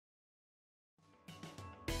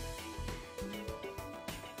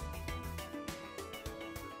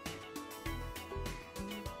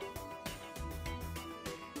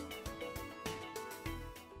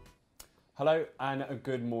Hello and a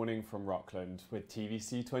good morning from Rockland with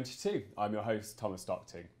TVC22. I'm your host, Thomas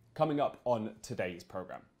Stockting. Coming up on today's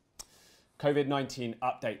programme. COVID-19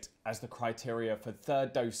 update as the criteria for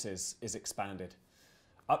third doses is expanded.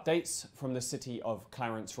 Updates from the city of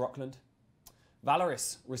Clarence-Rockland.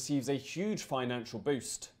 Valoris receives a huge financial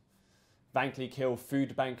boost. Bankley Kill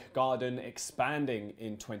Food Bank Garden expanding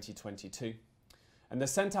in 2022. And the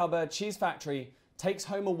St Albert Cheese Factory takes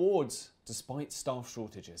home awards despite staff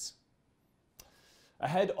shortages.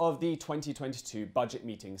 Ahead of the 2022 budget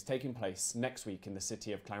meetings taking place next week in the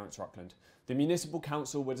city of Clarence-Rockland, the Municipal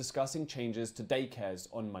Council were discussing changes to daycares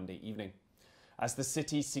on Monday evening. As the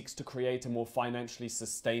city seeks to create a more financially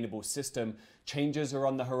sustainable system, changes are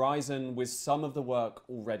on the horizon with some of the work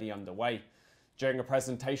already underway. During a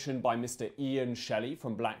presentation by Mr. Shelly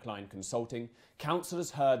from Blackline Consulting, councillors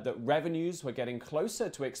heard that revenues were getting closer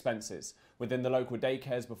to expenses within the local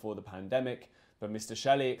daycares before the pandemic. But Mr.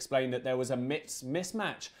 Shelly explained that there was a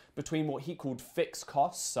mismatch between what he called fixed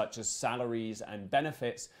costs, such as salaries and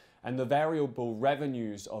benefits, and the variable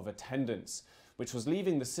revenues of attendance, which was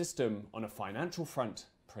leaving the system on a financial front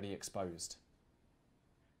pretty exposed.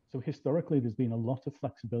 So historically, there's been a lot of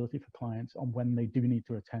flexibility for clients on when they do need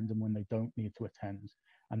to attend and when they don't need to attend.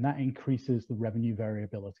 And that increases the revenue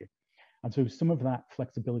variability. And so some of that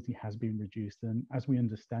flexibility has been reduced. And as we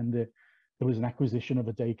understand it, there was an acquisition of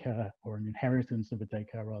a daycare, or an inheritance of a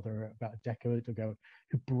daycare rather, about a decade ago,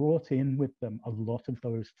 who brought in with them a lot of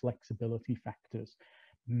those flexibility factors.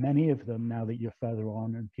 Many of them, now that you're further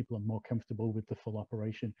on and people are more comfortable with the full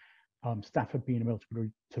operation, staff have been able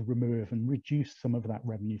to remove and reduce some of that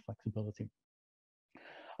revenue flexibility.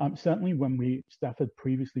 Certainly when staff had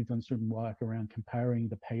previously done some work around comparing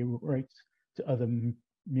the pay rates to other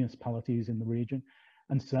municipalities in the region,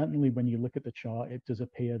 and certainly when you look at the chart, it does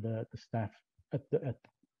appear that the staff at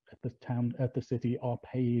the city are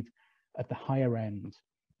paid at the higher end.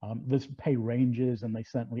 There's pay ranges and they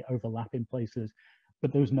certainly overlap in places,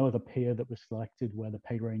 but there was no other peer that was selected where the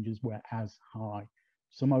pay ranges were as high.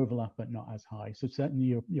 Some overlap, but not as high. So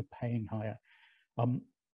certainly you're paying higher.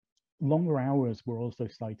 Longer hours were also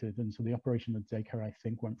cited, and so the operation of daycare, I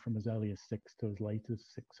think, went from as early as 6 to as late as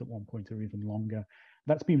 6 at one point, or even longer.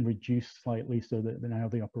 That's been reduced slightly so that now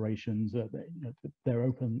the operations, they're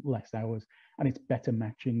open less hours, and it's better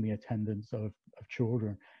matching the attendance of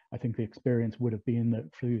children. I think the experience would have been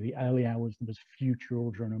that through the early hours, there was few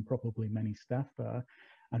children and probably many staff there,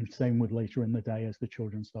 and same with later in the day as the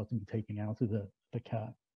children started taking out of the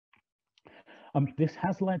care. This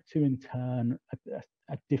has led to, in turn,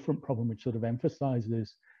 a different problem, which sort of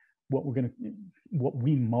emphasizes what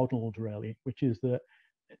we modeled really, which is that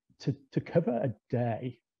to cover a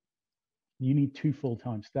day, you need 2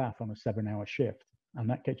 full-time staff on a 7-hour shift, and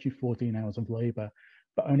that gets you 14 hours of labor,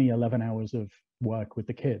 but only 11 hours of work with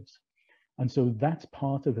the kids. And so that's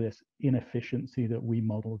part of this inefficiency that we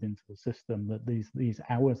modeled into the system, that these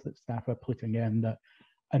hours that staff are putting in that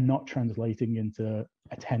are not translating into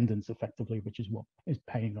attendance effectively, which is what is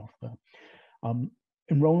paying off there.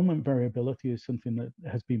 Enrollment variability is something that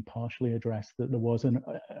has been partially addressed, that there was a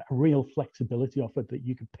real flexibility offered, that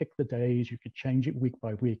you could pick the days, you could change it week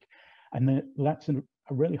by week. And that's a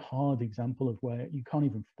really hard example of where you can't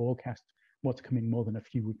even forecast what's coming more than a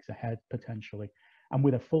few weeks ahead, potentially. And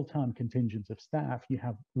with a full-time contingent of staff, you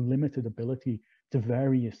have limited ability to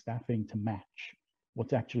vary your staffing to match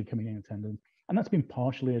what's actually coming in attendance. And that's been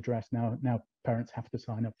partially addressed now. Now parents have to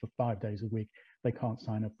sign up for 5 days a week. They can't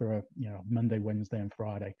sign up for Monday, Wednesday, and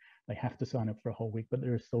Friday. They have to sign up for a whole week, but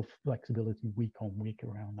there is still flexibility week on week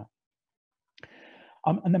around that.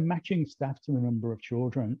 And then matching staff to the number of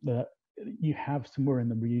children that you have somewhere in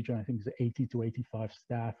the region, I think it's 80 to 85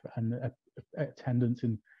 staff, and attendance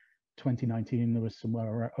in 2019 there was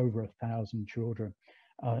somewhere over 1,000 children.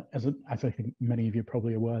 As I think many of you are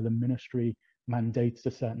probably aware, the ministry mandates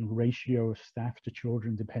a certain ratio of staff to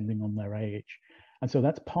children depending on their age. And so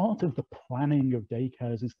that's part of the planning of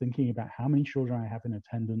daycares, is thinking about how many children I have in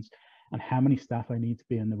attendance and how many staff I need to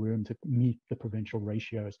be in the room to meet the provincial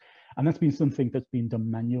ratios. And that's been something that's been done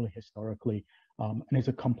manually historically, and is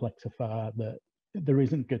a complex affair that there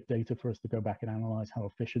isn't good data for us to go back and analyze how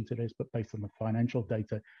efficient it is, but based on the financial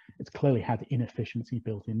data, it's clearly had inefficiency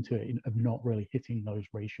built into it of not really hitting those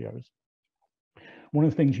ratios. One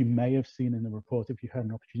of the things you may have seen in the report, if you had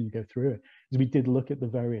an opportunity to go through it, is we did look at the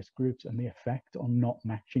various groups and the effect on not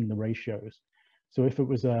matching the ratios. So if it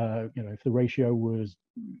was if the ratio was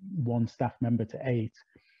 1 staff member to 8,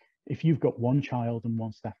 if you've got 1 child and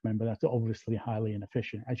 1 staff member, that's obviously highly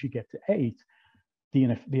inefficient. As you get to 8,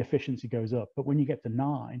 the efficiency goes up, but when you get to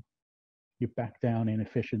 9, you're back down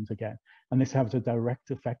inefficient again. And this has a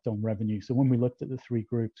direct effect on revenue. So when we looked at the 3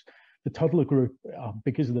 groups, The toddler group,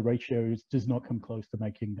 because of the ratios, does not come close to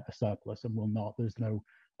making a surplus and will not. There's no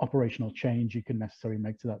operational change you can necessarily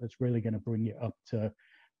make to that that's really going to bring you up to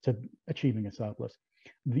achieving a surplus.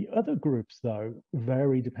 The other groups, though,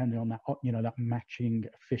 vary depending on that, that matching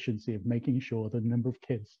efficiency of making sure the number of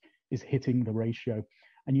kids is hitting the ratio.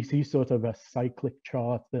 And you see sort of a cyclic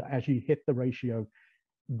chart that as you hit the ratio,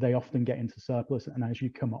 they often get into surplus. And as you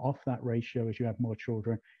come off that ratio, as you have more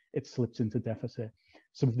children, it slips into deficit.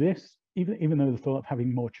 So this, even though the thought of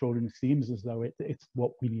having more children seems as though it's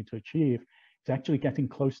what we need to achieve, it's actually getting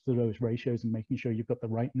close to those ratios and making sure you've got the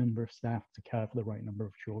right number of staff to care for the right number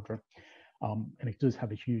of children. And it does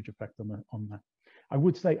have a huge effect on that. I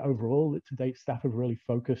would say overall that to date, staff have really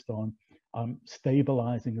focused on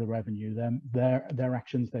stabilizing the revenue. Their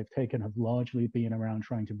actions they've taken have largely been around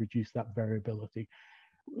trying to reduce that variability.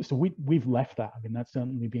 So we've left that. I mean, that's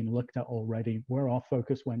certainly been looked at already. Where our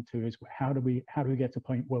focus went to is how do we get to a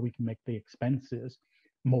point where we can make the expenses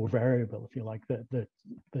more variable, if you like, that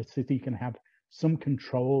the city can have some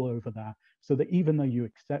control over that, so that even though you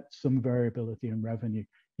accept some variability in revenue,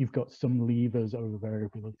 you've got some levers over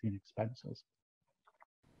variability in expenses.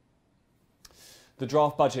 The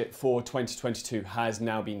draft budget for 2022 has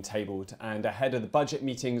now been tabled, and ahead of the budget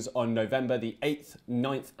meetings on November the 8th,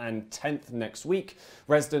 9th and 10th next week,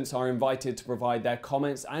 residents are invited to provide their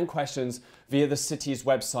comments and questions via the city's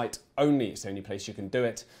website only. It's the only place you can do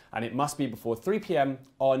it, and it must be before 3 p.m.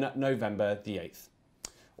 on November the 8th.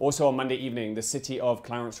 Also on Monday evening, the City of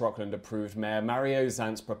Clarence-Rockland approved Mayor Mario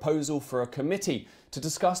Zant's proposal for a committee to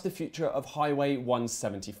discuss the future of Highway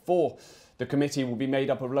 174. The committee will be made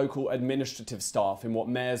up of local administrative staff in what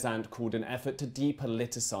Mayor Zant called an effort to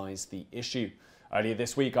depoliticise the issue. Earlier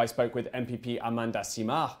this week, I spoke with MPP Amanda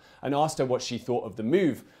Simard and asked her what she thought of the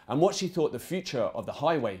move and what she thought the future of the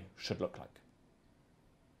highway should look like.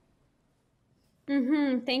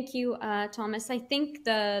 Thank you, Thomas. I think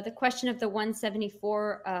the question of the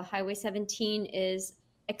 174 Highway 17 is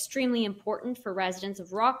extremely important for residents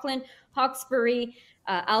of Rockland, Hawkesbury,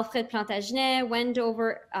 Alfred Plantagenet,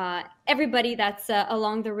 Wendover, everybody that's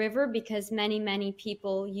along the river, because many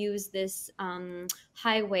people use this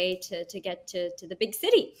highway to get to the big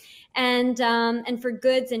city, and for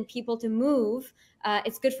goods and people to move.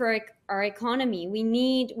 It's good for our economy.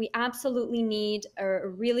 We absolutely need a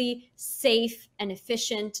really safe and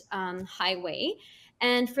efficient highway.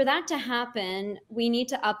 And for that to happen, we need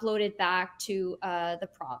to upload it back to the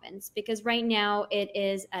province, because right now it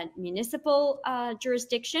is a municipal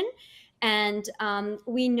jurisdiction. And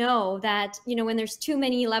we know that, when there's too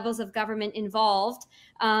many levels of government involved,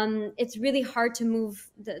 it's really hard to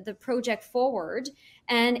move the project forward.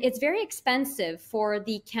 And it's very expensive for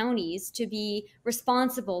the counties to be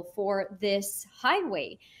responsible for this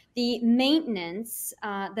highway. The maintenance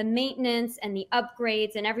and the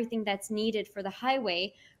upgrades and everything that's needed for the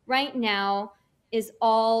highway right now is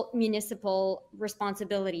all municipal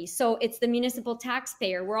responsibility. So it's the municipal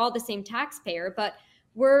taxpayer. We're all the same taxpayer, but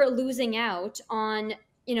we're losing out on,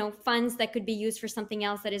 funds that could be used for something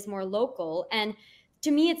else that is more local. And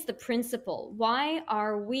to me, it's the principle. Why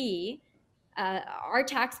are we, our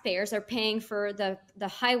taxpayers are paying for the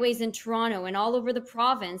highways in Toronto and all over the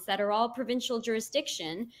province that are all provincial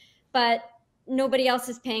jurisdiction, but nobody else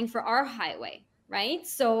is paying for our highway, right?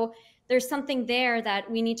 So there's something there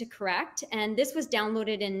that we need to correct. And this was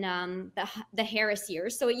downloaded in the Harris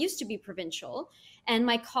years. So it used to be provincial. And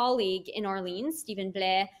my colleague in Orleans, Stephen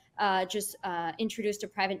Blais, just introduced a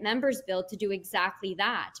private members bill to do exactly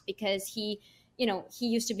that, because he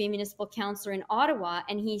used to be a municipal councillor in Ottawa,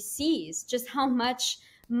 and he sees just how much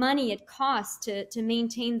money it costs to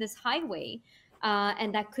maintain this highway,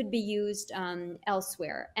 and that could be used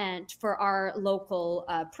elsewhere and for our local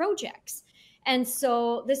projects. And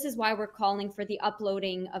so this is why we're calling for the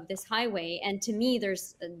uploading of this highway. And to me,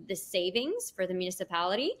 there's the savings for the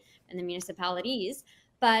municipality and the municipalities,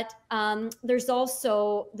 but there's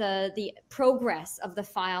also the progress of the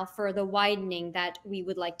file for the widening that we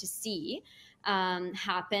would like to see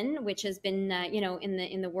happen, which has been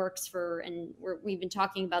in the works for, and we've been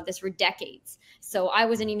talking about this for decades. So I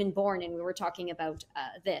wasn't even born and we were talking about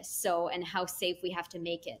this, and how safe we have to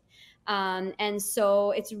make it. And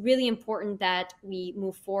so it's really important that we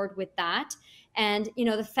move forward with that. And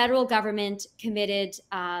the federal government committed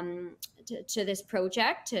to this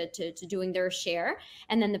project, to doing their share,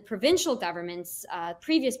 and then the provincial governments,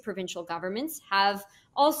 previous provincial governments, have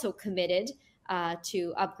also committed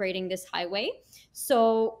to upgrading this highway.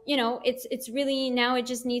 So it's really, now it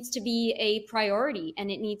just needs to be a priority, and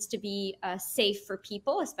it needs to be safe for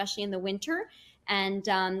people, especially in the winter. and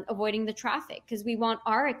avoiding the traffic, because we want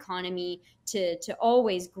our economy to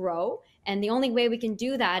always grow. And the only way we can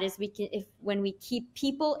do that is when we keep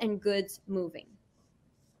people and goods moving.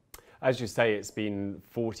 As you say, it's been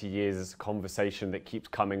 40 years as a conversation that keeps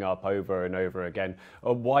coming up over and over again.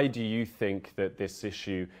 Why do you think that this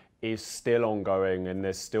issue is still ongoing and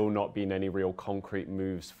there's still not been any real concrete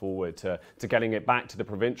moves forward to getting it back to the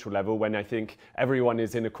provincial level, when I think everyone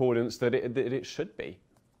is in accordance that it should be?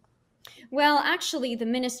 Well, actually, the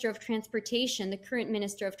Minister of Transportation, the current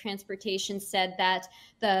Minister of Transportation, said that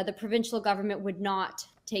the provincial government would not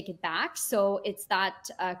take it back. So it's that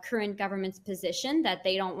current government's position that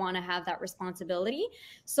they don't want to have that responsibility.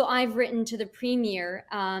 So I've written to the Premier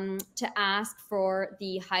to ask for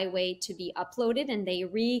the highway to be uploaded, and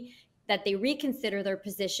that they reconsider their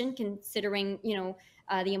position, considering,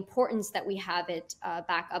 the importance that we have it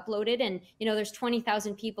back uploaded. And, there's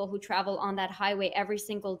 20,000 people who travel on that highway every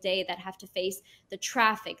single day that have to face the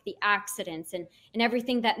traffic, the accidents, and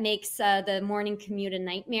everything that makes the morning commute a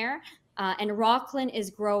nightmare. And Rockland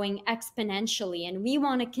is growing exponentially, and we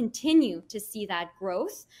want to continue to see that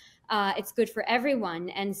growth. It's good for everyone.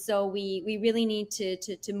 And so we really need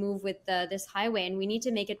to move with this highway, and we need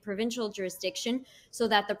to make it provincial jurisdiction so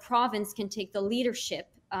that the province can take the leadership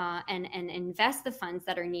and invest the funds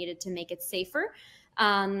that are needed to make it safer.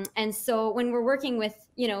 And so when we're working with,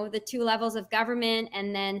 the two levels of government,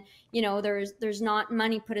 and then, there's not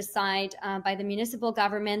money put aside by the municipal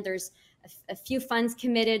government, there's a few funds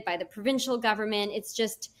committed by the provincial government.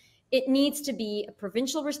 It needs to be a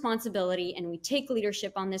provincial responsibility, and we take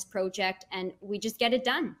leadership on this project and we just get it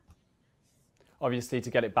done. Obviously, to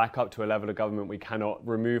get it back up to a level of government, we cannot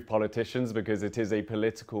remove politicians because it is a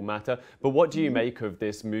political matter. But what do you make of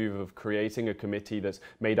this move of creating a committee that's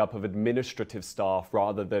made up of administrative staff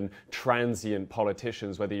rather than transient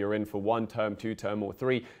politicians, whether you're in for 1 term, 2 term or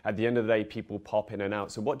 3? At the end of the day, people pop in and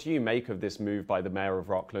out. So what do you make of this move by the Mayor of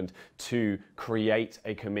Rockland to create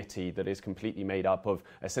a committee that is completely made up of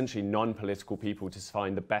essentially non-political people to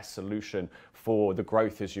find the best solution for the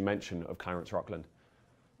growth, as you mentioned, of Clarence-Rockland?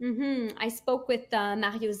 I spoke with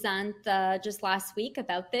Mario Zant just last week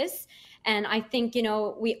about this, and I think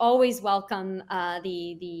we always welcome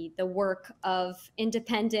the work of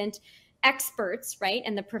independent experts, right,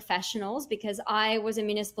 and the professionals. Because I was a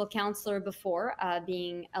municipal councillor before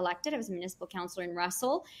being elected. I was a municipal councillor in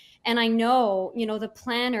Russell, and I know the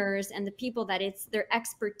planners and the people that it's their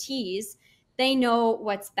expertise. They know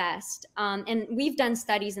what's best. And we've done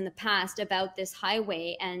studies in the past about this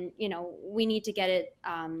highway, and, we need to get it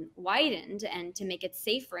widened and to make it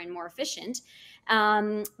safer and more efficient.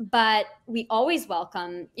 But we always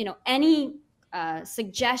welcome, any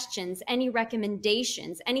suggestions, any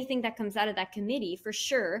recommendations, anything that comes out of that committee, for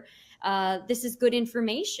sure. This is good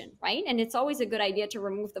information, right? And it's always a good idea to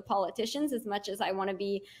remove the politicians, as much as I want to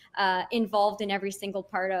be involved in every single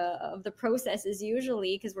part of the processes,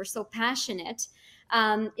 usually, because we're so passionate.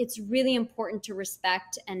 It's really important to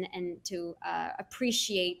respect and to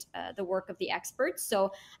appreciate the work of the experts.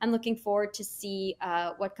 So I'm looking forward to see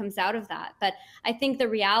what comes out of that. But I think the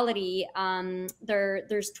reality,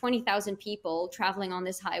 there's 20,000 people traveling on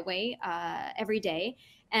this highway every day.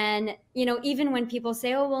 And, even when people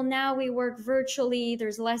say, oh, well, now we work virtually,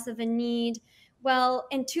 there's less of a need. Well,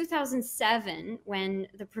 in 2007, when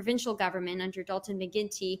the provincial government under Dalton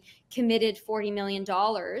McGuinty committed $40 million,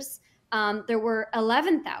 there were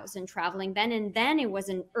 11,000 traveling then, and then it was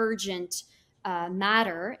an urgent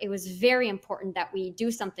matter. It was very important that we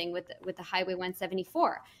do something with the Highway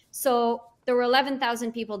 174. So there were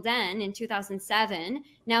 11,000 people then in 2007.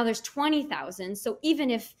 Now there's 20,000. So even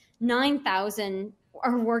if 9,000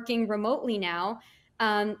 are working remotely now,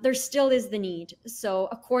 there still is the need. So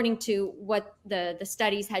according to what the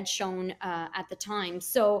studies had shown at the time.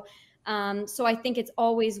 So I think it's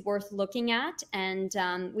always worth looking at, and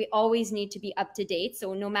we always need to be up to date.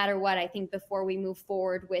 So no matter what, I think before we move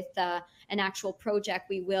forward with an actual project,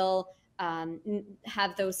 we will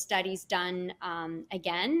have those studies done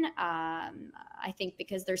again. I think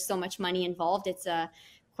because there's so much money involved, it's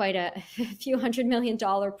quite a few $100 million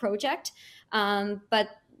project. But,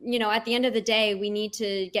 at the end of the day, we need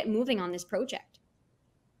to get moving on this project.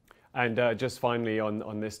 And just finally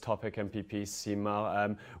on this topic, MPP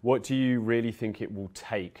Simard, what do you really think it will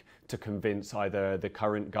take to convince either the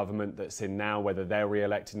current government that's in now, whether they're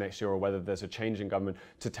re-elected next year or whether there's a change in government,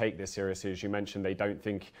 to take this seriously? As you mentioned, they don't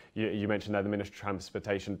think, you mentioned that the Minister of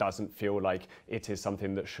Transportation doesn't feel like it is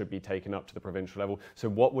something that should be taken up to the provincial level. So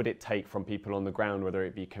what would it take from people on the ground, whether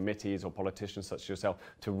it be committees or politicians such as yourself,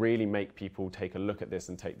 to really make people take a look at this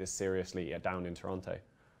and take this seriously down in Toronto?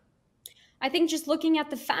 I think just looking at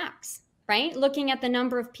the facts, right? Looking at the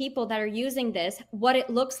number of people that are using this, what it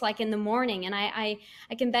looks like in the morning. And I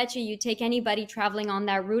can bet you take anybody traveling on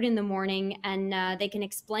that route in the morning, and they can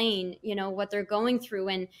explain, what they're going through.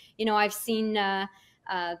 And, I've seen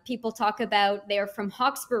people talk about they're from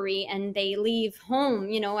Hawkesbury and they leave home,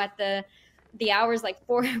 at the hours like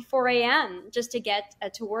 4 a.m. just to get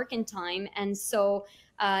to work in time. And so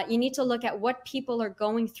you need to look at what people are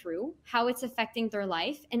going through, how it's affecting their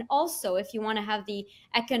life. And also, if you want to have the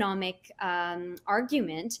economic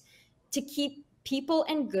argument, to keep people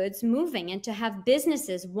and goods moving and to have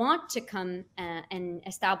businesses want to come and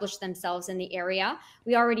establish themselves in the area.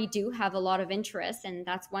 We already do have a lot of interest, and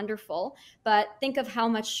that's wonderful. But think of how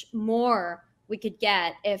much more we could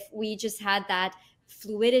get if we just had that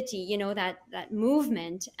fluidity, that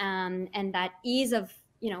movement, and that ease of,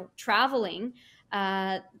 traveling.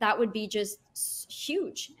 That would be just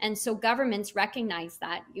huge. And so governments recognize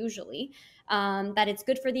that usually, that it's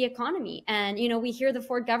good for the economy. And, we hear the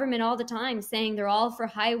Ford government all the time saying they're all for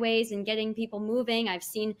highways and getting people moving. I've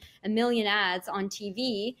seen a million ads on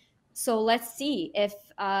TV. So let's see if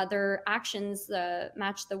their actions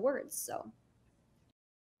match the words. So.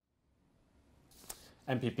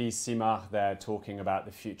 MPP Simard there talking about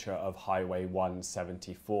the future of Highway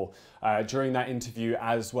 174. During that interview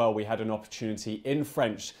as well, we had an opportunity in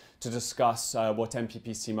French to discuss what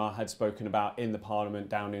MPP Simard had spoken about in the Parliament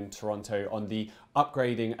down in Toronto on the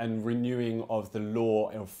upgrading and renewing of the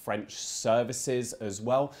law of French services as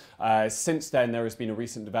well. Since then, there has been a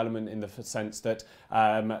recent development in the sense that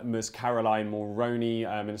Ms. Caroline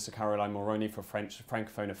Mulroney, Minister Caroline Mulroney for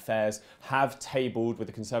Francophone Affairs, have tabled, with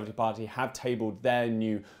the Conservative Party, have tabled their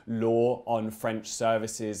new law on French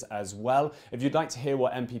services as well. If you'd like to hear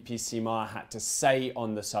what MPP Simard had to say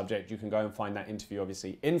on the subject, you can go and find that interview,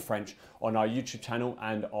 obviously, in French on our YouTube channel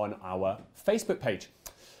and on our Facebook page.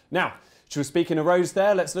 Now, she was speaking of roads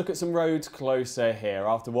there. Let's look at some roads closer here.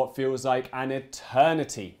 After what feels like an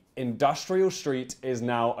eternity, Industrial Street is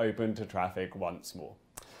now open to traffic once more.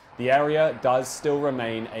 The area does still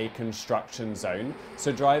remain a construction zone,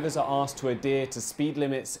 so drivers are asked to adhere to speed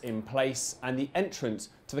limits in place, and the entrance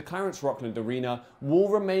to the Clarence-Rockland Arena will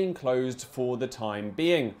remain closed for the time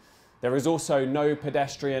being. There is also no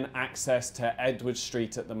pedestrian access to Edward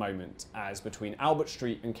Street at the moment, as between Albert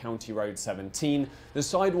Street and County Road 17, the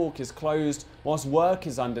sidewalk is closed whilst work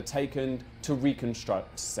is undertaken to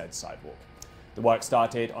reconstruct said sidewalk. The work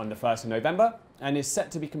started on the 1st of November and is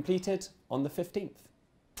set to be completed on the 15th.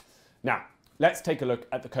 Now, let's take a look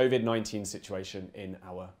at the COVID-19 situation in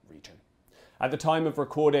our region. At the time of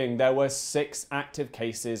recording, there were 6 active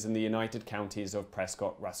cases in the United Counties of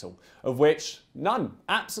Prescott-Russell, of which none,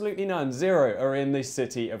 absolutely none, 0, are in the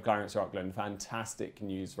city of Clarence-Rockland. Fantastic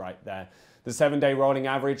news right there. The 7-day rolling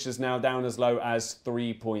average is now down as low as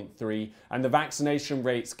 3.3, and the vaccination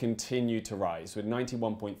rates continue to rise, with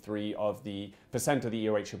 91.3% of the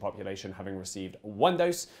EOHU population having received 1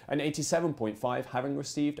 dose and 87.5% having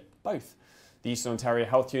received both. The Eastern Ontario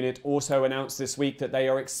Health Unit also announced this week that they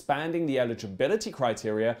are expanding the eligibility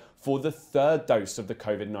criteria for the 3rd dose of the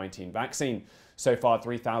COVID-19 vaccine. So far,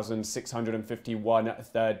 3,651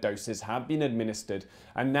 third doses have been administered,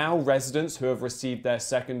 and now residents who have received their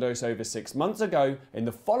 2nd dose over 6 months ago in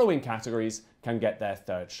the following categories can get their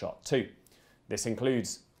 3rd shot too. This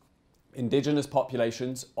includes Indigenous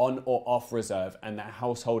populations on or off reserve and their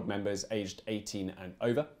household members aged 18 and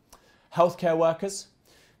over, healthcare workers,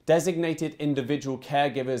 designated individual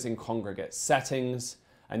caregivers in congregate settings,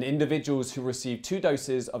 and individuals who receive 2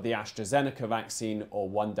 doses of the AstraZeneca vaccine or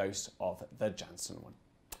 1 dose of the Janssen one.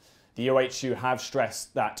 The EOHU have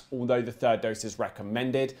stressed that although the 3rd dose is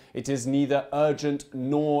recommended, it is neither urgent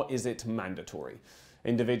nor is it mandatory.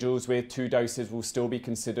 Individuals with 2 doses will still be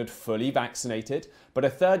considered fully vaccinated, but a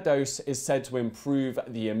 3rd dose is said to improve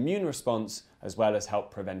the immune response as well as help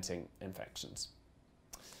preventing infections.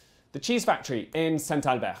 The Cheese Factory in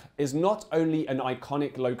Saint-Albert is not only an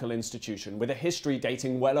iconic local institution with a history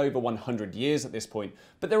dating well over 100 years at this point,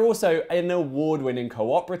 but they're also an award-winning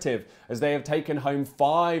cooperative, as they have taken home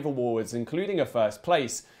 5 awards, including a 1st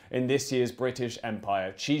place in this year's British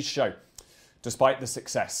Empire Cheese Show. Despite the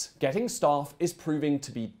success, getting staff is proving to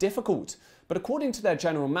be difficult, but according to their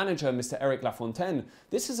general manager, Mr. Eric Lafontaine,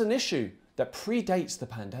 this is an issue that predates the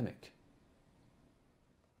pandemic.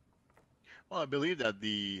 Well, I believe that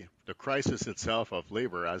the crisis itself of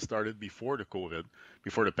labor has started before the COVID,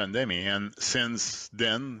 before the pandemic, and since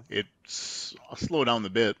then it's slowed down a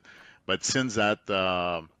bit. But since that,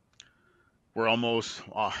 we're almost,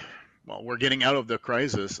 we're getting out of the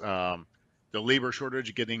crisis. The labor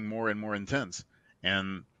shortage getting more and more intense,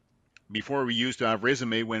 and before we used to have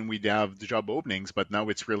resume when we'd have the job openings, but now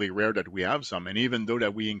it's really rare that we have some. And even though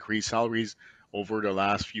that we increased salaries over the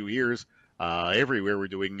last few years, everywhere we're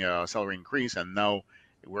doing salary increase, and now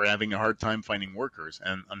we're having a hard time finding workers.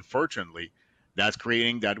 And unfortunately, that's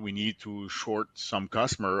creating that we need to short some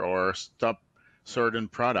customer or stop certain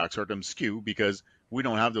products, certain SKU, because we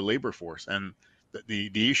don't have the labor force. And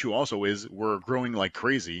the issue also is we're growing like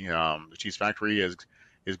crazy. The cheese factory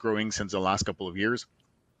is growing since the last couple of years,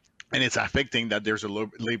 and it's affecting that there's a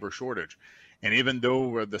labor shortage. And even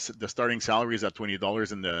though the starting salary is at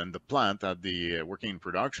 $20 in the plant at the working in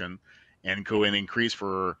production, and go and increase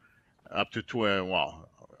for up to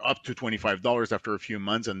 $25 after a few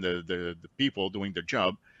months, and the people doing the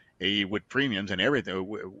job with premiums and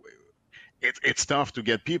everything, it's tough to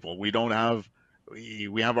get people. We have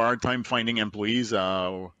a hard time finding employees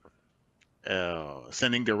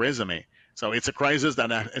sending their resume. So it's a crisis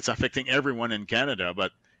that it's affecting everyone in Canada,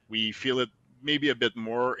 but we feel it maybe a bit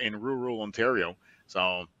more in rural Ontario.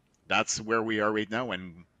 So that's where we are right now,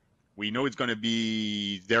 and we know it's going to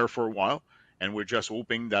be there for a while, and we're just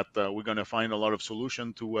hoping that we're going to find a lot of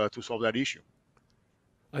solution to solve that issue.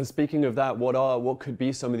 And speaking of that, what could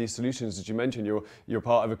be some of these solutions? As you mentioned, you're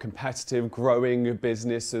part of a competitive, growing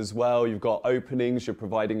business as well. You've got openings. You're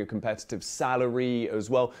providing a competitive salary as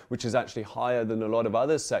well, which is actually higher than a lot of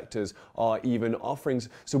other sectors are even offering.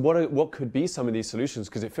 So what could be some of these solutions?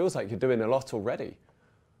 Because it feels like you're doing a lot already.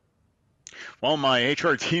 Well, my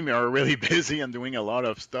HR team are really busy and doing a lot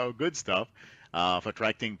of good stuff of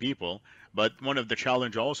attracting people. But one of the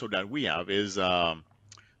challenge also that we have is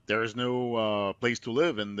there is no place to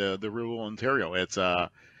live in the rural Ontario. It's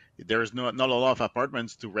there's not a lot of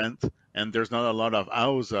apartments to rent, and there's not a lot of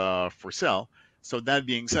house for sale. So that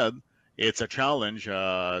being said, it's a challenge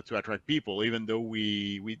to attract people, even though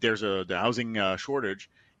there's the housing shortage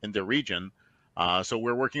in the region. So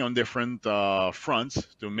we're working on different fronts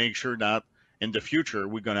to make sure that in the future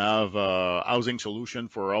we're going to have a housing solution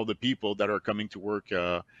for all the people that are coming to work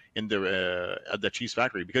at the cheese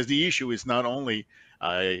factory. Because the issue is not only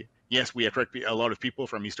yes, we attract a lot of people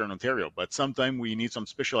from Eastern Ontario, but sometimes we need some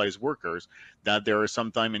specialized workers that there are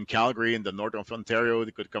sometime in Calgary, in the north of Ontario.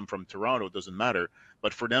 They could come from Toronto, doesn't matter.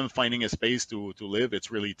 But for them, finding a space to live, it's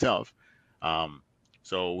really tough.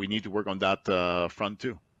 So we need to work on that front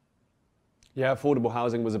too. Yeah, affordable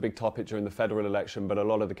housing was a big topic during the federal election, but a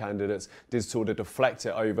lot of the candidates did sort of deflect it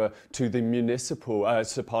over to the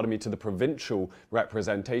to the provincial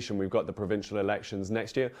representation. We've got the provincial elections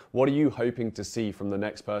next year. What are you hoping to see from the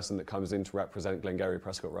next person that comes in to represent Glengarry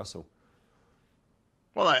Prescott Russell?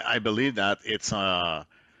 Well, I believe that it's to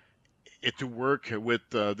work with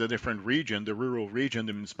the different region, the rural region,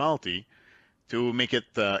 the municipality, to make it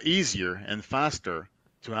easier and faster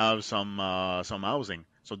to have some housing.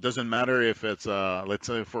 So it doesn't matter if it's let's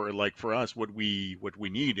say for us, what we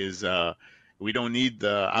need is we don't need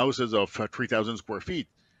the houses of 3,000 square feet.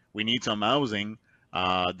 We need some housing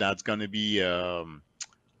that's going to be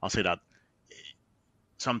I'll say that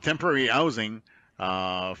some temporary housing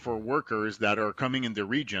for workers that are coming in the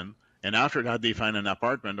region, and after that they find an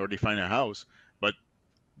apartment or they find a house. But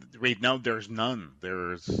right now there's none.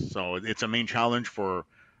 So it's a main challenge for.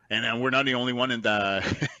 And we're not the only one in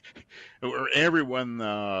the. Everyone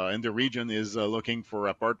in the region is looking for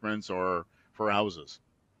apartments or for houses.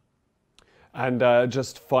 And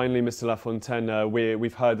just finally, Mr. Lafontaine,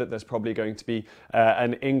 we've heard that there's probably going to be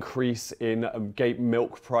an increase in gate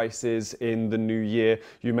milk prices in the new year.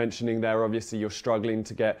 You're mentioning there, obviously, you're struggling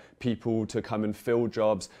to get people to come and fill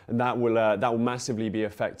jobs, and that will massively be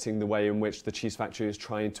affecting the way in which the cheese factory is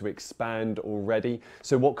trying to expand already.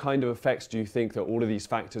 So what kind of effects do you think that all of these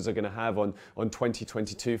factors are going to have on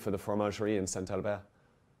 2022 for the fromagerie in Saint-Albert?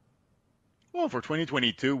 Well, for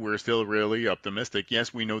 2022, we're still really optimistic.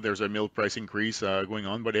 Yes, we know there's a milk price increase going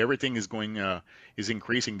on, but everything is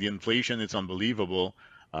increasing. The inflation, it's unbelievable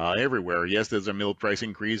everywhere. Yes, there's a milk price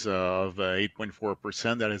increase of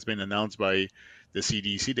 8.4% that has been announced by the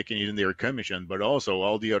CDC, the Canadian Dairy Commission, but also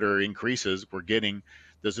all the other increases we're getting.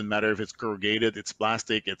 Doesn't matter if it's corrugated, it's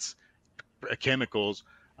plastic, it's chemicals.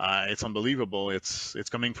 It's unbelievable. It's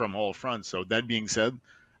coming from all fronts. So that being said,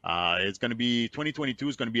 it's going to be 2022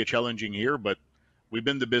 is going to be a challenging year, but we've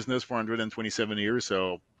been in the business for 127 years,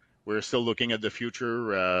 so we're still looking at the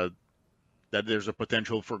future. That there's a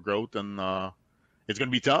potential for growth, and it's going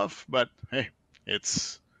to be tough. But hey,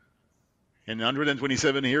 it's in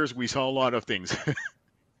 127 years we saw a lot of things.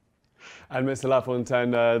 And Mr.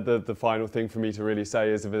 Lafontaine, the final thing for me to really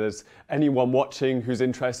say is if there's anyone watching whose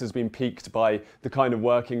interest has been piqued by the kind of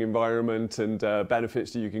working environment and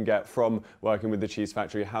benefits that you can get from working with the cheese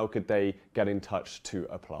factory, how could they get in touch to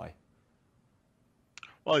apply?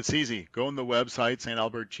 Well, it's easy. Go on the website,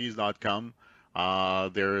 stalbertcheese.com.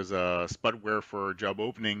 There's a spot where for job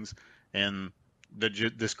openings, and the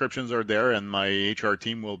descriptions are there, and my HR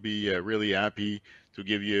team will be really happy to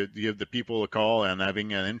give the people a call and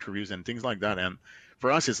having interviews and things like that. And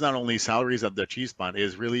for us, it's not only salaries at the cheese plant.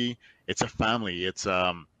 It's a family. It's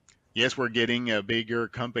yes, we're getting a bigger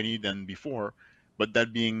company than before, but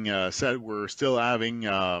that being said, we're still having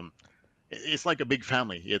it's like a big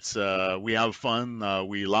family. It's we have fun,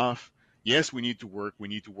 we laugh. Yes, we need to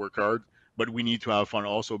work hard, but we need to have fun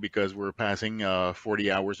also because we're passing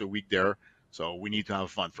 40 hours a week there, so we need to have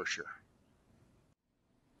fun for sure.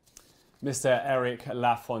 Mr. Eric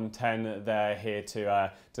Lafontaine there, here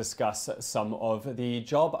to discuss some of the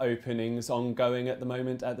job openings ongoing at the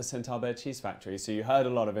moment at the Saint-Albert Cheese Factory. So you heard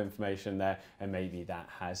a lot of information there, and maybe that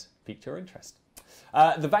has piqued your interest.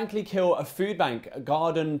 The Vankleek Hill Food Bank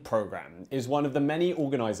Garden Programme is one of the many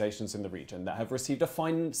organisations in the region that have received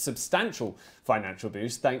a substantial financial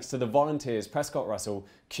boost thanks to the Volunteers Prescott Russell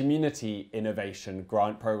Community Innovation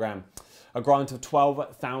Grant Programme. A grant of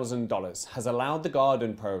 $12,000 has allowed the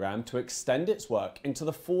garden programme to extend its work into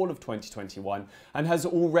the fall of 2021 and has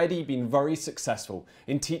already been very successful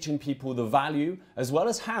in teaching people the value as well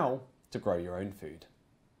as how to grow your own food.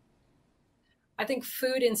 I think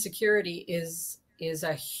food insecurity is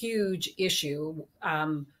a huge issue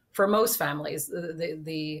for most families.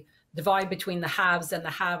 The divide between the haves and the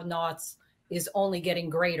have-nots is only getting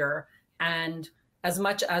greater. And as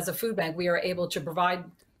much as a food bank, we are able to provide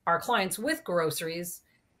our clients with groceries,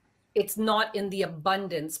 it's not in the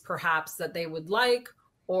abundance perhaps that they would like,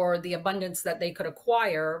 or the abundance that they could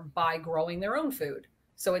acquire by growing their own food.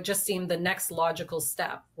 So it just seemed the next logical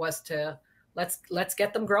step was to let's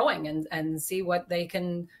get them growing and see what they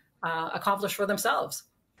can accomplish for themselves.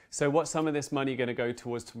 So what's some of this money going to go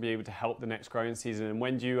towards to be able to help the next growing season, and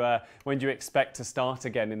when do you expect to start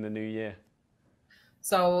again in the new year?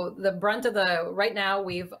 So the brunt of right now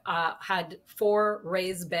we've had 4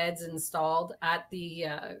 raised beds installed at the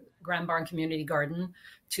Grand Barn Community Garden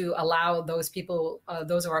to allow those people,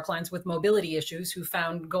 those of our clients with mobility issues who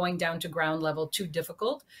found going down to ground level too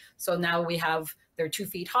difficult. So now they're 2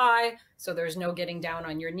 feet high, so there's no getting down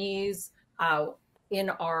on your knees. In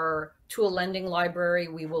our tool lending library,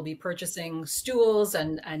 we will be purchasing stools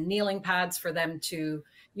and kneeling pads for them to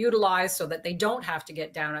utilize so that they don't have to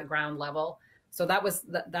get down at ground level. So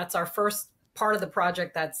that's our first part of the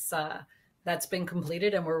project that's been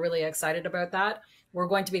completed, and we're really excited about that. We're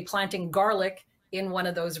going to be planting garlic in one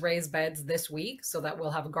of those raised beds this week, so that we'll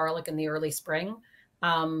have garlic in the early spring.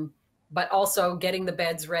 But also getting the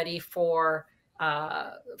beds ready for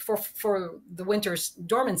the winter's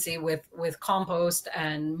dormancy with compost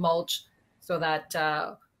and mulch, so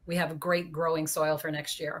that we have a great growing soil for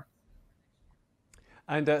next year.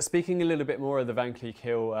 And speaking a little bit more of the Vankleek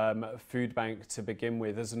Hill Food Bank to begin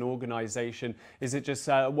with, as an organisation, is it just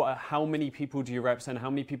how many people do you represent? How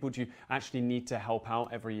many people do you actually need to help out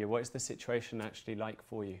every year? What is the situation actually like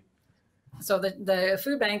for you? So the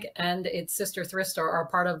food bank and its sister thrift store are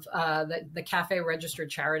part of the Cafe registered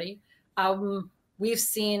charity. We've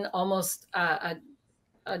seen almost our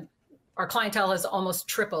clientele has almost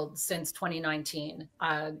tripled since 2019,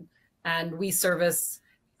 and we service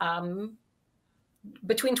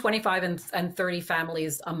between 25 and 30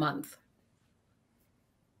 families a month.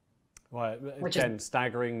 Well, again,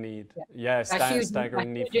 staggering need. Yeah,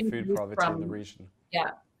 staggering need for food poverty in the region.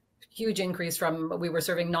 Yeah, huge increase from, we were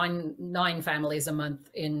serving nine families a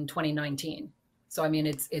month in 2019. So I mean,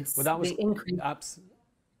 it's well, that was the increase.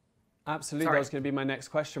 Absolutely, Sorry. That was going to be my next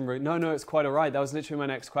question, Ruth. No, it's quite all right. That was literally my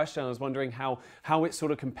next question. I was wondering how it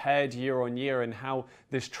sort of compared year on year, and how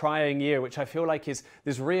this trying year, which I feel like is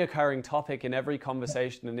this reoccurring topic in every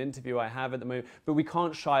conversation and interview I have at the moment, but we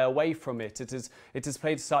can't shy away from it. It has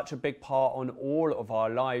played such a big part on all of our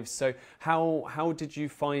lives. So how have you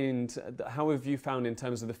found in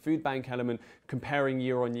terms of the food bank element, comparing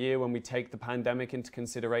year on year when we take the pandemic into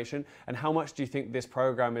consideration, and how much do you think this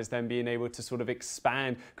program is then being able to sort of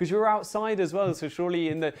expand? Because you're outside as well, so surely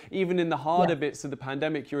even in the harder bits of the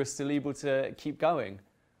pandemic, you were still able to keep going.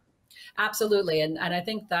 Absolutely, and I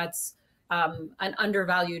think that's an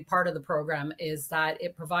undervalued part of the program, is that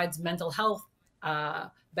it provides mental health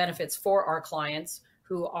benefits for our clients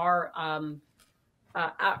who are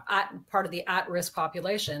part of the at-risk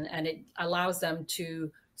population, and it allows them to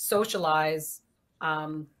socialize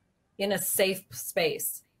in a safe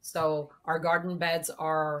space. So our garden beds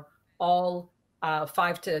are all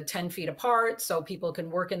 5 to 10 feet apart, so people can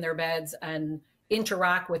work in their beds and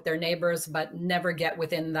interact with their neighbors, but never get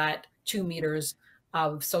within that 2 meters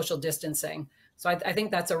of social distancing. So I think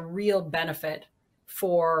that's a real benefit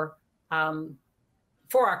for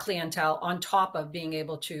for our clientele on top of being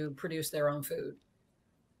able to produce their own food.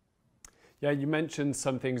 Yeah, you mentioned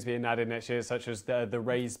some things being added next year, such as the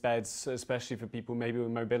raised beds, especially for people maybe with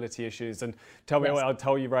mobility issues. And tell me what I'll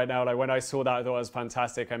tell you right now, like when I saw that, I thought it was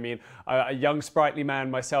fantastic. I mean, a young, sprightly man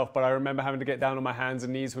myself, but I remember having to get down on my hands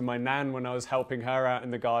and knees with my nan when I was helping her out in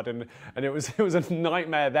the garden. And it was a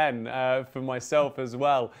nightmare then for myself as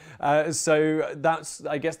well. So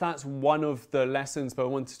I guess that's one of the lessons, but I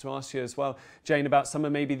wanted to ask you as well, Jane, about some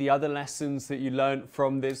of maybe the other lessons that you learned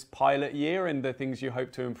from this pilot year and the things you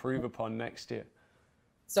hope to improve upon next year.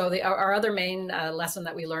 So our other main lesson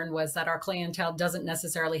that we learned was that our clientele doesn't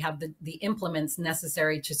necessarily have the implements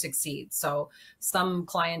necessary to succeed. So some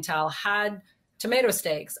clientele had tomato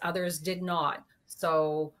stakes, others did not.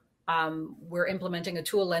 So we're implementing a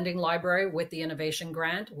tool lending library with the innovation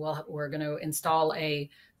grant. We're going to install a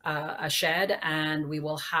shed, and we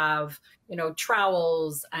will have,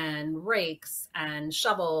 trowels and rakes and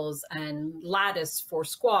shovels and lattice for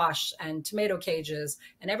squash and tomato cages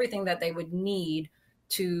and everything that they would need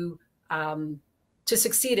to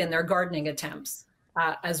succeed in their gardening attempts.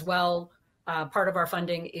 As well, part of our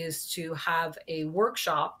funding is to have a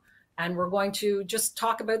workshop, and we're going to just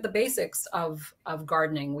talk about the basics of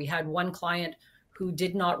gardening. We had one client who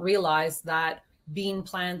did not realize that bean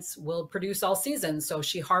plants will produce all season. So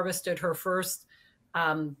she harvested her first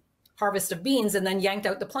harvest of beans and then yanked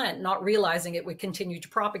out the plant, not realizing it would continue to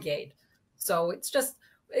propagate. So it's just,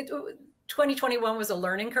 2021 was a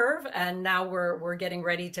learning curve, and now we're getting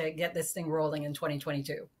ready to get this thing rolling in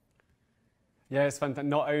 2022. Yeah, it's fantastic.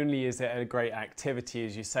 Not only is it a great activity,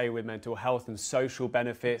 as you say, with mental health and social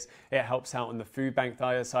benefits, it helps out on the food bank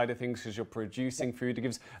side of things because you're producing food. It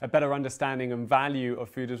gives a better understanding and value of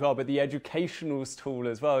food as well. But the educational tool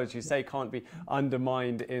as well, as you say, can't be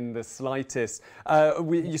undermined in the slightest.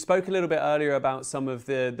 You spoke a little bit earlier about some of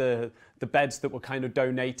the beds that were kind of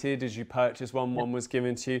donated as you purchased one was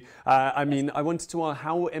given to you. I mean, I wanted to ask,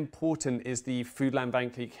 how important is the Foodland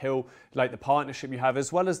Vankleek Hill, like the partnership you have,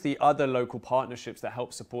 as well as the other local partnerships that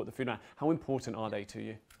help support the Foodland? How important are they to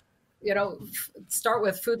you? Start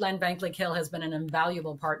with Foodland Vankleek Hill has been an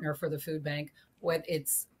invaluable partner for the food bank, whether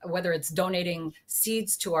it's donating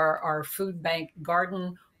seeds to our food bank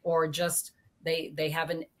garden, or just they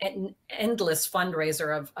have an endless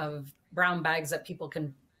fundraiser of brown bags that people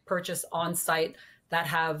can purchase on site that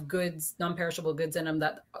have goods, non-perishable goods in them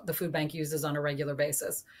that the food bank uses on a regular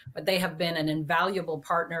basis. But they have been an invaluable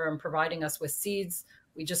partner in providing us with seeds.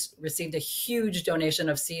 We just received a huge donation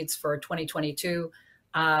of seeds for 2022.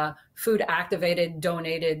 Food Activated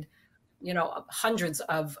donated, hundreds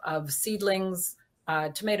of seedlings,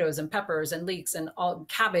 tomatoes and peppers and leeks and all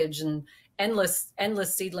cabbage and endless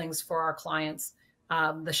seedlings for our clients.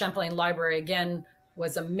 The Champlain Library, again,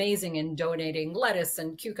 was amazing in donating lettuce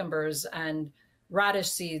and cucumbers and radish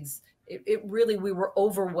seeds. We were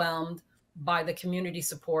overwhelmed by the community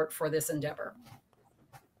support for this endeavor.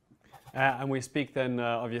 And we speak then,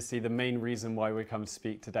 obviously, the main reason why we come to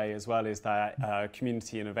speak today as well is that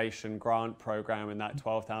Community Innovation Grant Program and that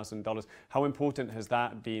 $12,000. How important has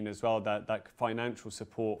that been as well, that financial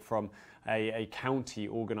support from a county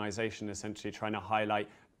organisation, essentially trying to highlight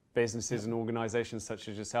businesses and organisations such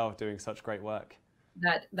as yourself doing such great work?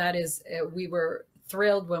 That is, we were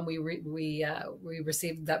thrilled when we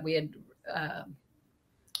received that we had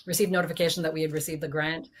received notification that we had received the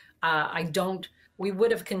grant. We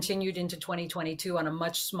would have continued into 2022 on a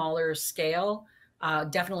much smaller scale,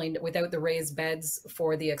 definitely without the raised beds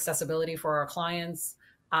for the accessibility for our clients.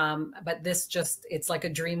 But this it's like a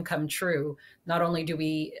dream come true. Not only do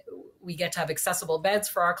we get to have accessible beds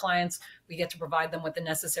for our clients, we get to provide them with the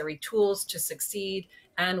necessary tools to succeed,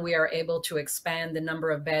 and we are able to expand the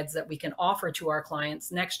number of beds that we can offer to our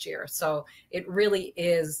clients next year. So it really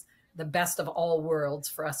is the best of all worlds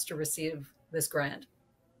for us to receive this grant.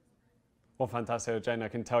 Well, fantastic, Jen. I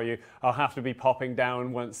can tell you, I'll have to be popping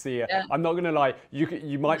down once the. I'm not going to lie.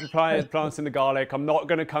 You might be planting the garlic. I'm not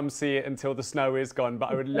going to come see it until the snow is gone.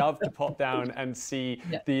 But I would love to pop down and see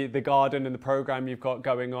the garden and the program you've got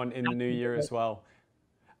going on in the new year as well.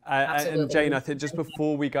 And Jane, I think just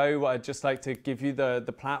before we go, I'd just like to give you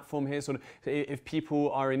the platform here. Sort of, if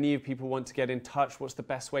people are in need, if people want to get in touch, what's the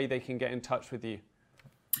best way they can get in touch with you?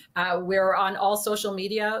 We're on all social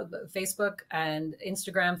media, Facebook and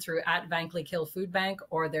Instagram through @Vankleek Hill Food Bank,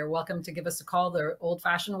 or they're welcome to give us a call the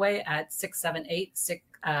old-fashioned way at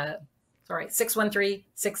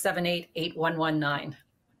 613-678-8119.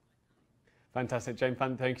 Fantastic, Jane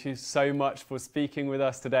Pan. Thank you so much for speaking with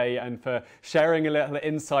us today and for sharing a little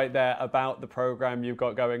insight there about the program you've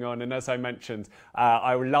got going on. And as I mentioned,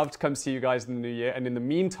 I would love to come see you guys in the new year. And in the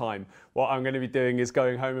meantime, what I'm going to be doing is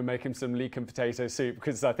going home and making some leek and potato soup,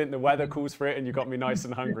 because I think the weather calls for it, and you got me nice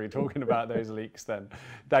and hungry talking about those leeks then.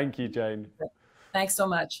 Thank you, Jane. Thanks so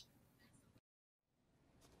much.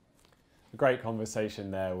 Great conversation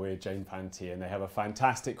there with Jane Panty, and they have a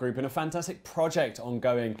fantastic group and a fantastic project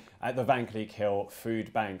ongoing at the Van Cleek Hill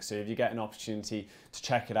Food Bank. So if you get an opportunity to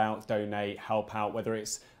check it out, donate, help out, whether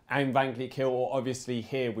it's in Van Cleek Hill or obviously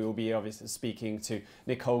here, we will be obviously speaking to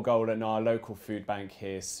Nicole Golan, our local food bank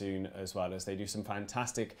here soon as well, as they do some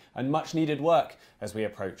fantastic and much needed work as we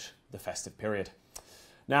approach the festive period.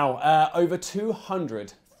 Now, over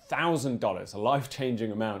 $200,000, a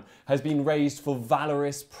life-changing amount, has been raised for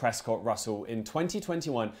Valoris Prescott Russell in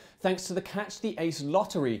 2021 thanks to the Catch the Ace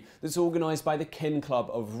lottery that's organised by the Kin Club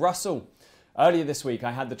of Russell. Earlier this week,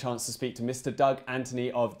 I had the chance to speak to Mr. Doug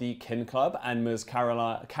Anthony of the Kin Club and Ms.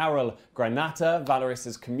 Carol Granata,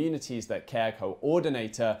 Valoris's Communities That Care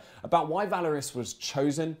coordinator, about why Valoris was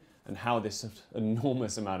chosen and how this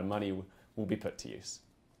enormous amount of money will be put to use.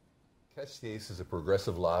 Catch the Ace is a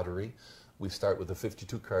progressive lottery. We start with the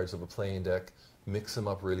 52 cards of a playing deck, mix them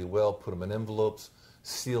up really well, put them in envelopes,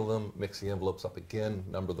 seal them, mix the envelopes up again,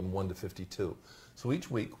 number them 1 to 52. So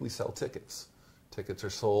each week we sell tickets. Tickets are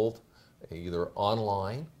sold either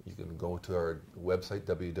online, you can go to our website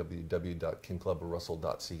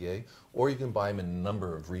www.kinclubofrussell.ca, or you can buy them in a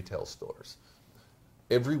number of retail stores.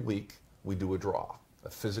 Every week we do a draw, a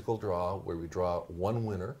physical draw where we draw one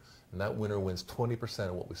winner, and that winner wins 20%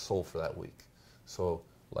 of what we sold for that week. So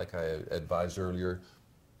like I advised earlier,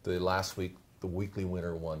 the last week, the weekly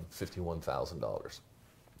winner won $51,000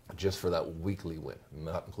 just for that weekly win,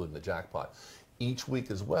 not including the jackpot. Each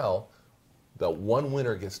week as well, that one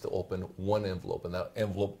winner gets to open one envelope, and that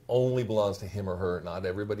envelope only belongs to him or her, not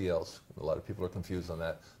everybody else. A lot of people are confused on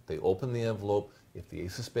that. They open the envelope. If the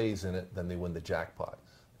ace of spades in it, then they win the jackpot.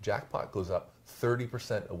 The jackpot goes up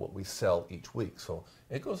 30% of what we sell each week, so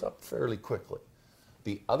it goes up fairly quickly.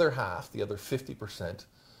 The other half, the other 50%,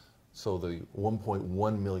 so the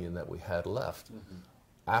 1.1 million that we had left,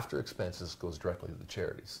 after expenses, goes directly to the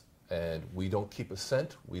charities. And we don't keep a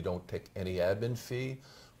cent, we don't take any admin fee,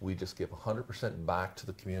 we just give 100% back to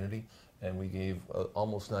the community, and we gave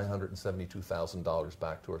almost $972,000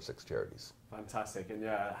 back to our 6 charities. Fantastic. And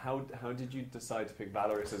yeah, how did you decide to pick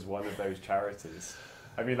Valoris as one of those charities?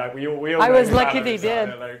 I mean, like we all I was lucky they did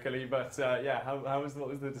locally, but yeah, what was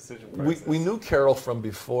the decision process? We knew Carol from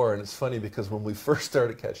before, and it's funny because when we first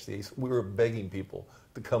started Catch the Ace, we were begging people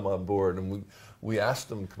to come on board, and we asked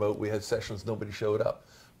them to come out. We had sessions, nobody showed up.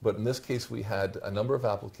 But in this case, we had a number of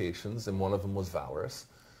applications, and one of them was Valoris.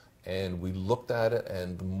 And we looked at it,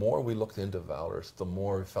 and the more we looked into Valoris, the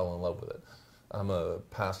more we fell in love with it. I'm a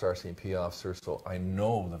past RCMP officer, so I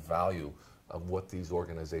know the value of what these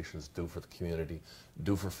organizations do for the community,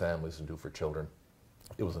 do for families, and do for children.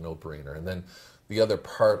 It was a no-brainer. And then the other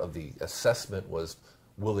part of the assessment was,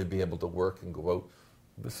 will they be able to work and go out?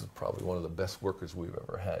 This is probably one of the best workers we've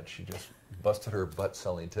ever had. She just busted her butt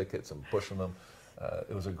selling tickets and pushing them.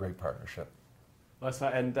 It was a great partnership. That's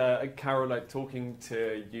right. And Carol, like talking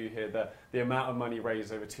to you here, the amount of money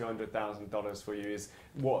raised, over $200,000 for you, is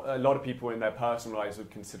what a lot of people in their personal lives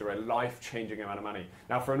would consider a life-changing amount of money.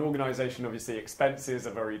 Now, for an organisation, obviously expenses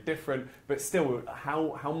are very different, but still,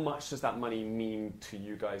 how much does that money mean to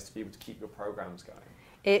you guys to be able to keep your programs going?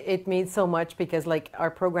 It means so much because, like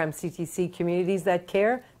our program CTC, Communities That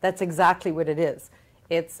Care, that's exactly what it is.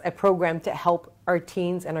 It's a program to help our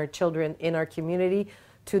teens and our children in our community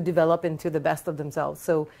to develop into the best of themselves.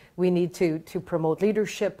 So we need to promote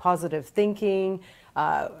leadership, positive thinking.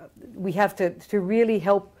 We have to really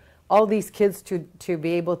help all these kids to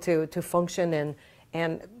be able to function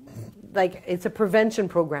and like it's a prevention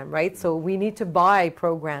program, right? So we need to buy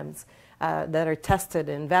programs that are tested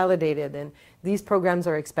and validated, and these programs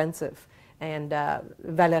are expensive. And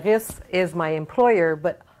Valoris is my employer,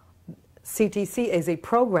 but CTC is a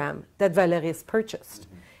program that Valoris purchased.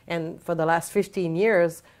 And for the last 15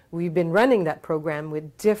 years, we've been running that program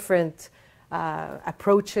with different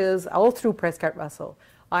approaches all through Prescott Russell.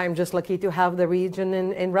 I'm just lucky to have the region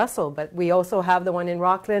in Russell, but we also have the one in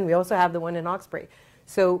Rockland, we also have the one in Hawkesbury.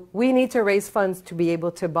 So we need to raise funds to be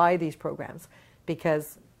able to buy these programs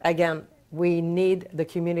because, again, we need the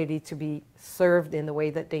community to be served in the way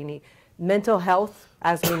that they need. Mental health,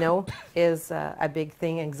 as we know, is a big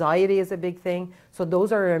thing. Anxiety is a big thing. So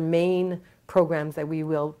those are our main programs that we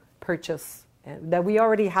will purchase, that we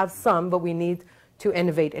already have some, but we need to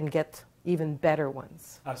innovate and get even better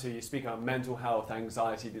ones. So you speak about mental health,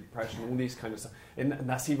 anxiety, depression, all these kind of stuff. And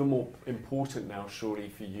that's even more important now, surely,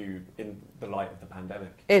 for you in the light of the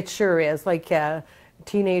pandemic. It sure is. Like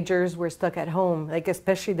teenagers were stuck at home, like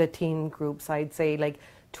especially the teen groups, I'd say like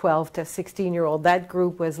 12 to 16-year-old. That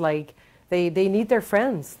group was like, they need their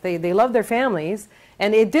friends. They love their families.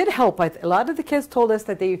 And it did help. A lot of the kids told us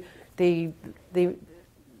that they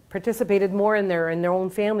participated more in their own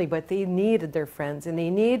family, but they needed their friends and they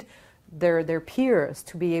need their peers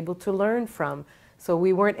to be able to learn from. So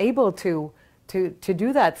we weren't able to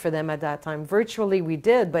do that for them at that time. Virtually we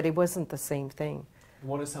did, but it wasn't the same thing.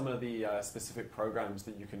 What are some of the specific programs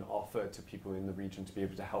that you can offer to people in the region to be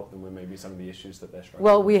able to help them with maybe some of the issues that they're struggling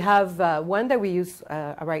with? Well, we have one that we use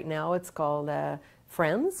right now. It's called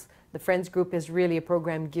Friends. The Friends group is really a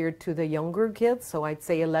program geared to the younger kids, so I'd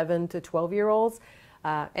say 11 to 12-year-olds,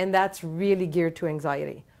 and that's really geared to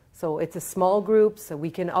anxiety. So it's a small group, so we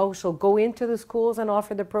can also go into the schools and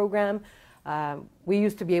offer the program. We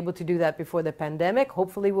used to be able to do that before the pandemic.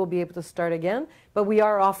 Hopefully we'll be able to start again, but we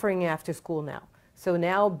are offering after school now. So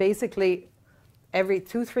now basically every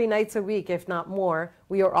 2-3 nights a week, if not more,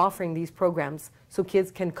 we are offering these programs so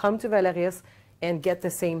kids can come to Valeris and get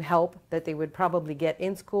the same help that they would probably get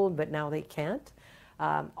in school, but now they can't.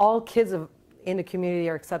 All kids in the community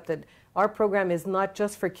are accepted. Our program is not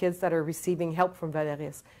just for kids that are receiving help from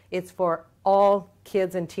Valeris. It's for all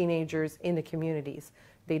kids and teenagers in the communities.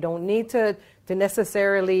 They don't need to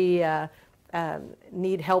necessarily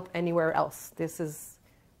need help anywhere else.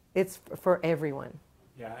 It's for everyone.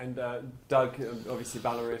 Yeah, and Doug, obviously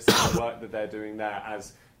Valeris, the work that they're doing there,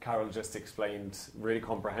 as Carol just explained really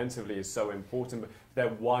comprehensively, is so important. But they're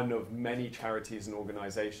one of many charities and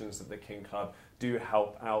organisations that the King Club do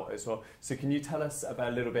help out as well. So can you tell us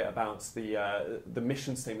a little bit about the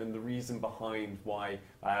mission statement, the reason behind why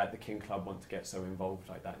the King Club want to get so involved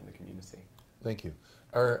like that in the community? Thank you.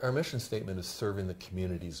 Our mission statement is serving the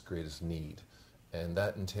community's greatest need. And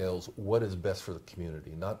that entails what is best for the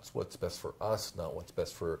community, not what's best for us, not what's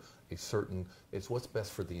best for it's what's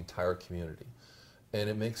best for the entire community. And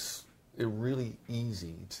it makes it really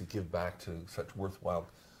easy to give back to such worthwhile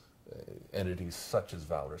entities such as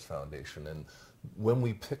Valeris Foundation. And when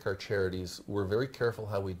we pick our charities, we're very careful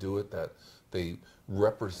how we do it, that they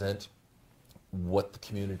represent what the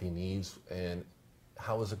community needs and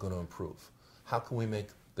how is it going to improve. How can we make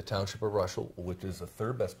the Township of Russell, which is the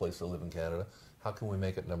third best place to live in Canada, how can we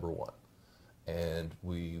make it #1? And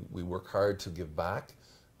we work hard to give back,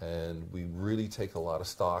 and we really take a lot of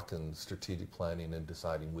stock in strategic planning and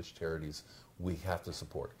deciding which charities we have to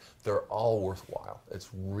support. They're all worthwhile.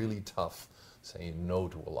 It's really tough saying no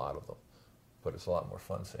to a lot of them, but it's a lot more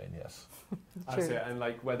fun saying yes. That's it. And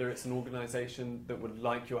like whether it's an organisation that would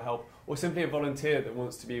like your help or simply a volunteer that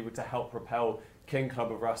wants to be able to help propel King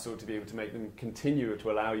Club of Russell to be able to make them continue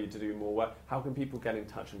to allow you to do more work, how can people get in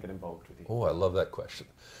touch and get involved with you? Oh, I love that question.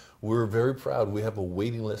 We're very proud. We have a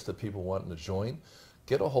waiting list of people wanting to join.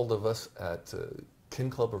 Get a hold of us at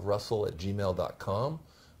kingclubofrussell@gmail.com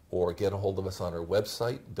or get a hold of us on our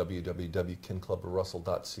website,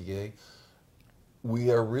 www.kingclubofrussell.ca.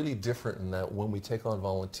 We are really different in that when we take on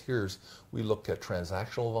volunteers, we look at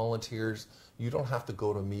transactional volunteers. You don't have to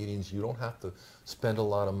go to meetings. You don't have to spend a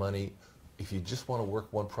lot of money. If you just want to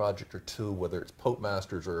work one project or two, whether it's Pope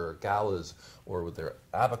Masters or galas or with their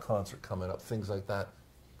ABBA concert coming up, things like that,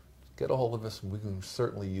 get a hold of us and we can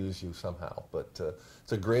certainly use you somehow. But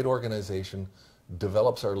it's a great organization,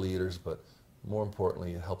 develops our leaders, but more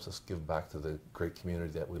importantly, it helps us give back to the great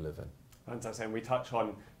community that we live in. Fantastic. And we touch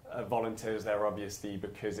on volunteers there, obviously,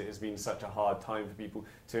 because it has been such a hard time for people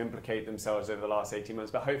to implicate themselves over the last 18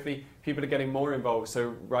 months. But hopefully people are getting more involved.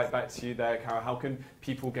 So right back to you there, Carol, how can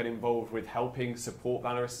people get involved with helping support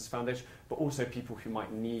Valeris' Foundation, but also people who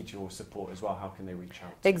might need your support as well? How can they reach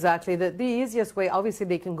out? Exactly. The easiest way, obviously,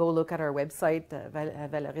 they can go look at our website,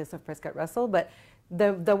 Valeris of Prescott Russell, but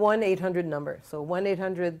the 1-800 number, so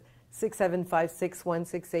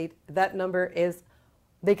 1-800-675-6168, that number is,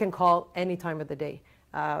 they can call any time of the day.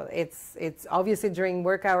 It's obviously during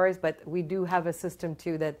work hours, but we do have a system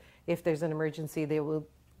too that if there's an emergency,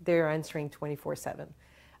 they're answering 24/7.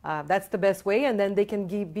 That's the best way, and then they can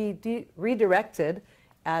be redirected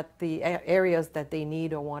at the areas that they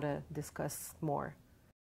need or want to discuss more.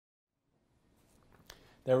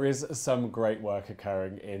 There is some great work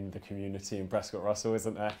occurring in the community in Prescott Russell,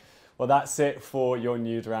 isn't there? Well, that's it for your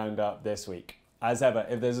news roundup this week. As ever,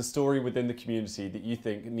 if there's a story within the community that you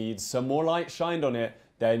think needs some more light shined on it,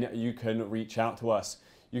 then you can reach out to us.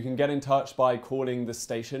 You can get in touch by calling the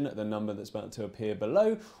station at the number that's about to appear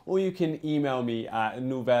below, or you can email me at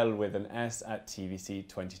nouvelle with an S at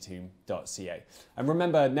tvc22.ca. And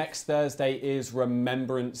remember, next Thursday is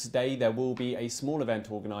Remembrance Day. There will be a small event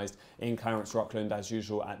organised in Clarence-Rockland as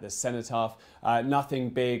usual at the Cenotaph. Nothing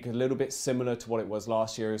big, a little bit similar to what it was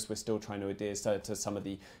last year, as we're still trying to adhere to some of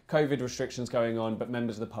the COVID restrictions going on, but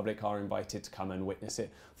members of the public are invited to come and witness it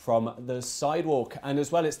from the sidewalk. And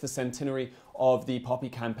as well, it's the centenary of the poppy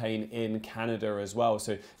campaign in Canada as well.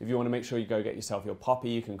 So if you want to make sure you go get yourself your poppy,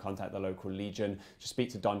 you can contact the local Legion, just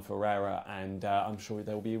speak to Don Ferreira, and I'm sure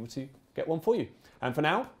they'll be able to get one for you. And for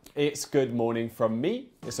now, it's good morning from me.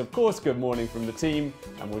 It's of course good morning from the team,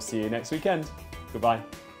 and we'll see you next weekend. Goodbye.